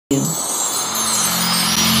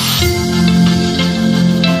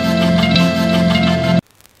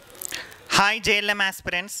Hi JLM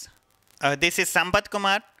aspirants, this is Sampath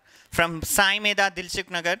Kumar from Saimedha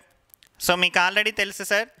Dilsukhnagar. So మీకు already తెలుసు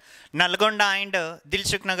sir, Nalgonda and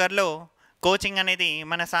దిల్సుఖ్నగర్లో coaching అనేది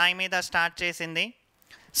మన సాయిమేధ start చేసింది.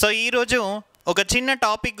 So ఈరోజు ఒక చిన్న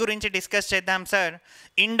టాపిక్ గురించి డిస్కస్ చేద్దాం సార్.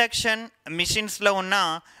 ఇండక్షన్ మిషన్స్లో ఉన్న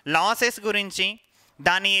లాసెస్ గురించి,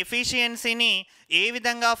 దాని ఎఫిషియన్సీని ఏ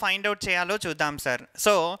విధంగా ఫైండ్ అవుట్ చేయాలో చూద్దాం సార్.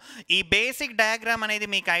 సో ఈ బేసిక్ డయాగ్రామ్ అనేది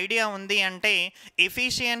మీకు ఐడియా ఉంది అంటే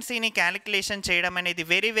ఎఫిషియన్సీని క్యాలిక్యులేషన్ చేయడం అనేది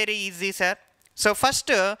very easy sir. So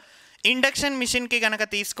first induction మిషన్కి కనుక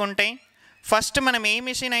తీసుకుంటే, ఫస్ట్ మనం ఏ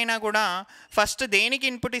మిషన్ అయినా కూడా ఫస్ట్ దేనికి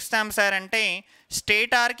ఇన్పుట్ ఇస్తాం సార్ అంటే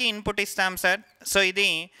స్టేటార్కి ఇన్పుట్ ఇస్తాం సార్. సో ఇది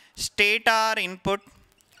స్టేటార్ ఇన్పుట్,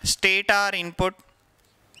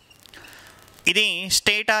 ఇది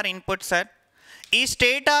స్టేటార్ ఇన్పుట్ సార్. ఈ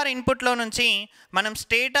స్టేటార్ ఇన్పుట్లో నుంచి మనం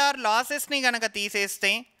స్టేటార్ లాసెస్ని కనుక తీసేస్తే,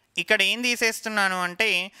 ఇక్కడ ఏం తీసేస్తున్నాను అంటే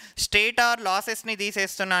స్టేటార్ లాసెస్ని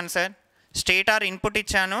తీసేస్తున్నాను సార్. స్టేటార్ ఇన్పుట్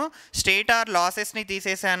ఇచ్చాను, స్టేటార్ లాసెస్ని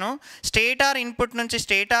తీసేసాను. స్టేటార్ ఇన్పుట్ నుంచి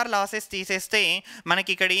స్టేటార్ లాసెస్ తీసేస్తే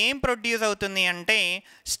మనకి ఇక్కడ ఏం ప్రొడ్యూస్ అవుతుంది అంటే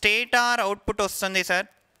స్టేటార్ అవుట్పుట్ వస్తుంది సార్.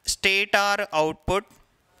 స్టేటార్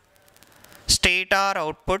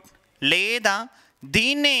అవుట్పుట్ లేదా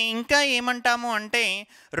దీన్నే ఇంకా ఏమంటాము అంటే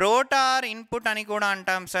రోటార్ ఇన్పుట్ అని కూడా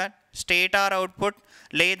అంటాం సార్. స్టేటార్ అవుట్పుట్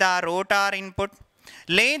లేదా రోటార్ ఇన్పుట్,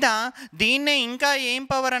 లేదా దీన్నే ఇంకా ఏం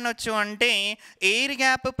పవర్ అనొచ్చు అంటే ఎయిర్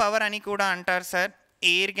గ్యాప్ పవర్ అని కూడా అంటారు sir.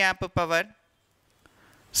 Air gap power.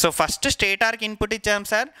 So first స్టేటార్కి input ఇచ్చాం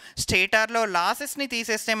సార్. స్టేటార్లో లాసెస్ని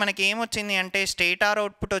తీసేస్తే మనకి ఏమొచ్చింది అంటే స్టేటార్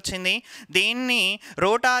అవుట్పుట్ వచ్చింది. దీన్ని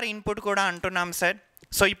రోటార్ ఇన్పుట్ కూడా అంటున్నాం సార్.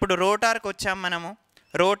 సో ఇప్పుడు రోటార్కి వచ్చాం, మనము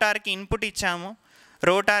రోటార్కి ఇన్పుట్ ఇచ్చాము.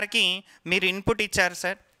 రోటార్కి మీరు ఇన్పుట్ ఇచ్చారు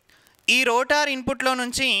సార్. ఈ రోటార్ ఇన్పుట్లో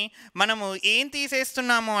నుంచి మనము ఏం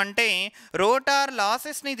తీసేస్తున్నాము అంటే రోటార్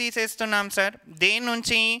లాసెస్ని తీసేస్తున్నాం సార్. దేని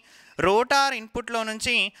నుంచి? రోటార్ ఇన్పుట్లో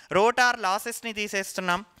నుంచి రోటార్ లాసెస్ని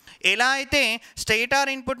తీసేస్తున్నాం. ఎలా అయితే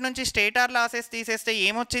స్టేటార్ ఇన్పుట్ నుంచి స్టేటార్ లాసెస్ తీసేస్తే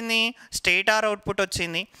ఏమొచ్చింది? స్టేటార్ అవుట్పుట్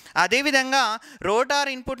వచ్చింది. అదేవిధంగా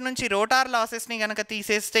రోటార్ ఇన్పుట్ నుంచి రోటార్ లాసెస్ని కనుక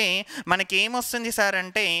తీసేస్తే మనకి ఏమొస్తుంది సార్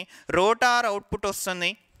అంటే రోటార్ అవుట్పుట్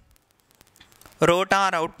వస్తుంది.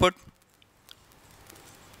 Rotor output.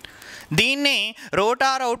 దీన్నే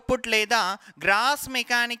రోటార్ అవుట్పుట్ లేదా గ్రాస్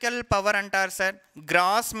మెకానికల్ పవర్ అంటారు sir.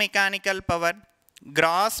 Gross mechanical power,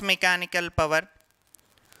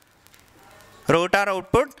 rotor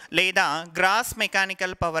output లేదా గ్రాస్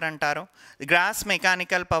మెకానికల్ పవర్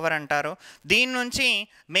అంటారు. దీని నుంచి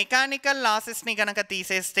మెకానికల్ లాసెస్ని కనుక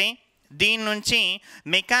తీసేస్తే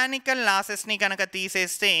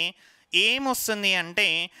ఏమొస్తుంది అంటే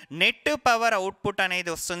నెట్ పవర్ అవుట్పుట్ అనేది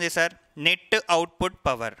వస్తుంది సార్. Net output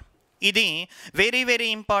power. ఇది వెరీ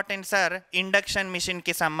ఇంపార్టెంట్ సార్ ఇండక్షన్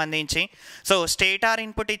మిషన్కి సంబంధించి. సో స్టేటార్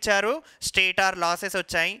ఇన్పుట్ ఇచ్చారు, స్టేటార్ లాసెస్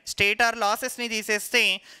వచ్చాయి. స్టేటార్ లాసెస్ని తీసేస్తే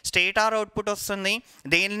స్టేటార్ అవుట్పుట్ వస్తుంది.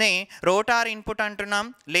 దీన్నే రోటార్ ఇన్పుట్ అంటున్నాం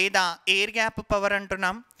లేదా ఎయిర్ గ్యాప్ పవర్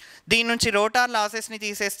అంటున్నాం. దీని నుంచి రోటార్ లాసెస్ని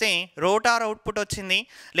తీసేస్తే రోటార్ అవుట్పుట్ వచ్చింది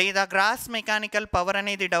లేదా గ్రాస్ మెకానికల్ పవర్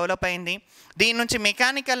అనేది డెవలప్ అయింది. దీని నుంచి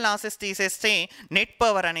మెకానికల్ లాసెస్ తీసేస్తే నెట్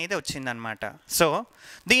పవర్ అనేది వచ్చిందనమాట. సో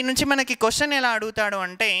దీని నుంచి మనకి క్వశ్చన్ ఎలా అడుగుతాడు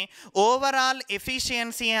అంటే ఓవరాల్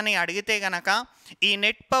ఎఫిషియన్సీ అని అడిగితే గనక ఈ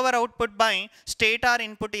net power output by stator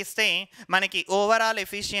input ఇస్తే మనకి ఓవరాల్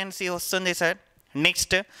ఎఫిషియన్సీ వస్తుంది సార్.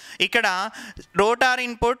 నెక్స్ట్ ఇక్కడ rotor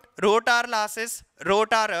input, rotor losses,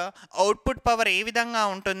 rotor output power ఏ విధంగా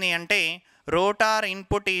ఉంటుంది అంటే rotor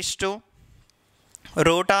input east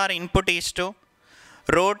rotor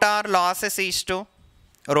losses east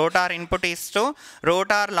rotor input east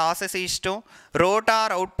rotor losses east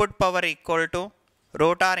rotor output power equal to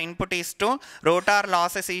rotor input east rotor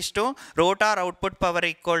losses east rotor output power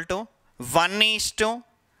equal to 1:S.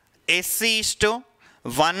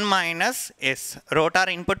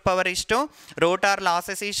 Rotor input power east rotor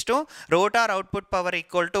losses east rotor output power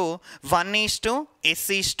equal to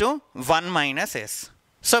 1:S.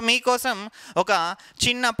 So మీకోసం ఒక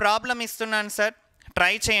చిన్న problem ఇస్తున్నాను sir,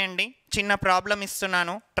 try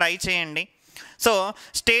చేయండి. So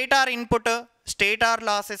stator input, stator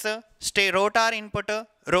losses, rotor input,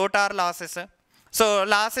 rotor losses. So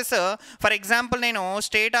losses for example నేను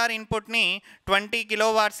stator ఇన్పుట్ని 20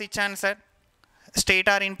 kilowatts ఇచ్చాను sir.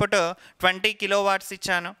 Stator input 20 kilowatts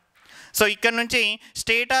ఇచ్చాను. So ఇక్కడ నుంచి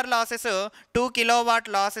స్టేటార్ లాసెస్ 2 కిలోవాట్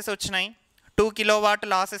లాసెస్ వచ్చినాయి. 2 కిలోవాట్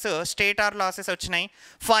లాసెస్ స్టేటార్ లాసెస్ వచ్చినాయి.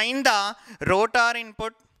 Find the rotor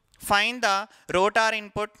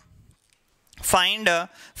input.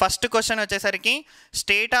 First question వచ్చేసరికి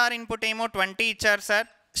stator input ఏమో 20 ఇచ్చారు సార్.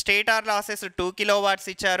 స్టేటార్ లాసెస్ 2 కిలోవాట్స్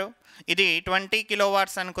ఇచ్చారు. ఇది 20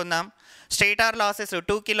 కిలోవాట్స్ అనుకుందాం. Stator losses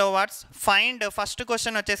 2 kilowatts. First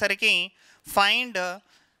question వచ్చేసరికి find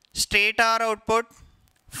stator output,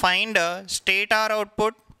 find stator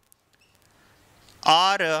output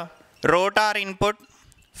or rotor input.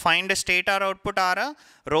 Find stator output or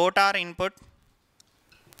rotor input.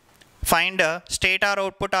 Find stator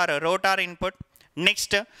output or rotor input.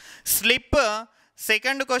 Next, slip.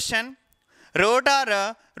 Second question, rotor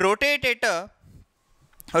rotate at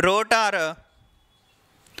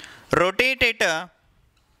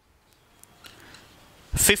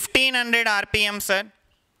 1500 rpm, sir.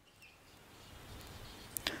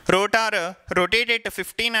 Rotor rotate at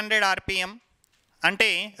 1500 rpm. అంటే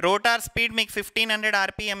rotor speed మీకు 1500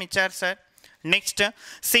 rpm ఇచ్చారు sir. Next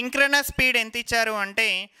synchronous speed ఎంత ఇచ్చారు అంటే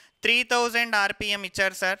 3000 rpm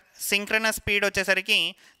ఇచ్చారు sir. Synchronous speed వచ్చేసరికి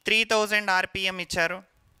 3000 rpm ఇచ్చారు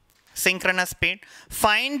synchronous speed.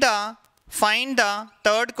 Find the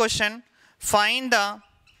third question, find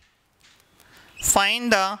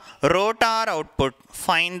the rotor output.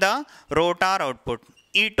 Find the rotor output.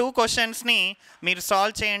 ఈ 2 క్వశ్చన్స్ని మీరు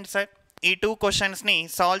సాల్వ్ చేయండి సార్. ఈ 2 క్వశ్చన్స్ని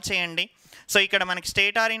సాల్వ్ చేయండి. సో ఇక్కడ మనకి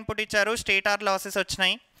స్టేటార్ ఇన్పుట్ ఇచ్చారు, స్టేటార్ లాసెస్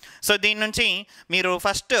వచ్చినాయి. సో దీని నుంచి మీరు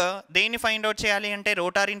ఫస్ట్ దేన్ని ఫైండ్ అవుట్ చేయాలి అంటే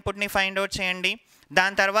రోటార్ ఇన్పుట్ని ఫైండ్ అవుట్ చేయండి.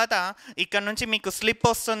 దాని తర్వాత ఇక్కడ నుంచి మీకు స్లిప్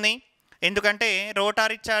వస్తుంది, ఎందుకంటే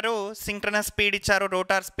రోటార్ ఇచ్చారు, సింక్రనస్ స్పీడ్ ఇచ్చారు,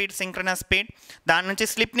 రోటార్ స్పీడ్, సింక్రనస్ స్పీడ్. దాని నుంచి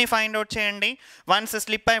స్లిప్ని ఫైండ్ అవుట్ చేయండి. వన్స్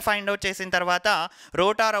స్లిప్ అయి ఫైండ్ అవుట్ చేసిన తర్వాత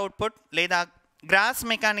రోటార్ అవుట్పుట్ లేదా గ్రాస్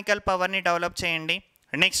మెకానికల్ పవర్ని డెవలప్ చేయండి.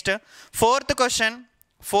 నెక్స్ట్ ఫోర్త్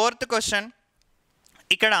క్వశ్చన్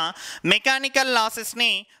ఇక్కడ మెకానికల్ లాసెస్ని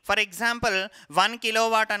ఫర్ ఎగ్జాంపుల్ 1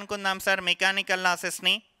 kW అనుకుందాం sir. Mechanical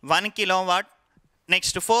లాసెస్ని 1 kW.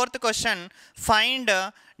 Next fourth question, find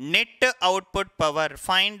net output power.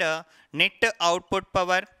 Find net output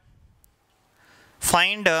power.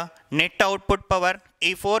 Find net output power.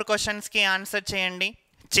 ఈ 4 క్వశ్చన్స్కి answer చేయండి.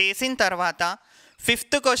 చేసిన తర్వాత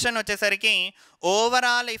ఫిఫ్త్ క్వశ్చన్ వచ్చేసరికి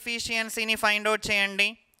ఓవరాల్ ఎఫిషియన్సీని ఫైండ్ అవుట్ చేయండి.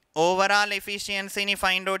 Overall ఎఫిషియన్సీని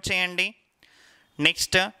find out చేయండి.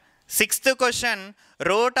 Next sixth question,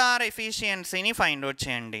 rotor ఎఫిషియన్సీని find out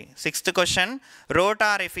చేయండి. Sixth question,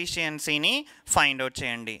 rotor ఎఫిషియన్సీని find out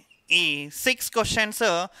చేయండి. ఈ 6 క్వశ్చన్స్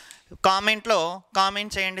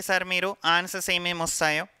కామెంట్ చేయండి సార్ మీరు ఆన్సర్స్ ఏమేమి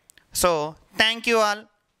వస్తాయో. So thank you all.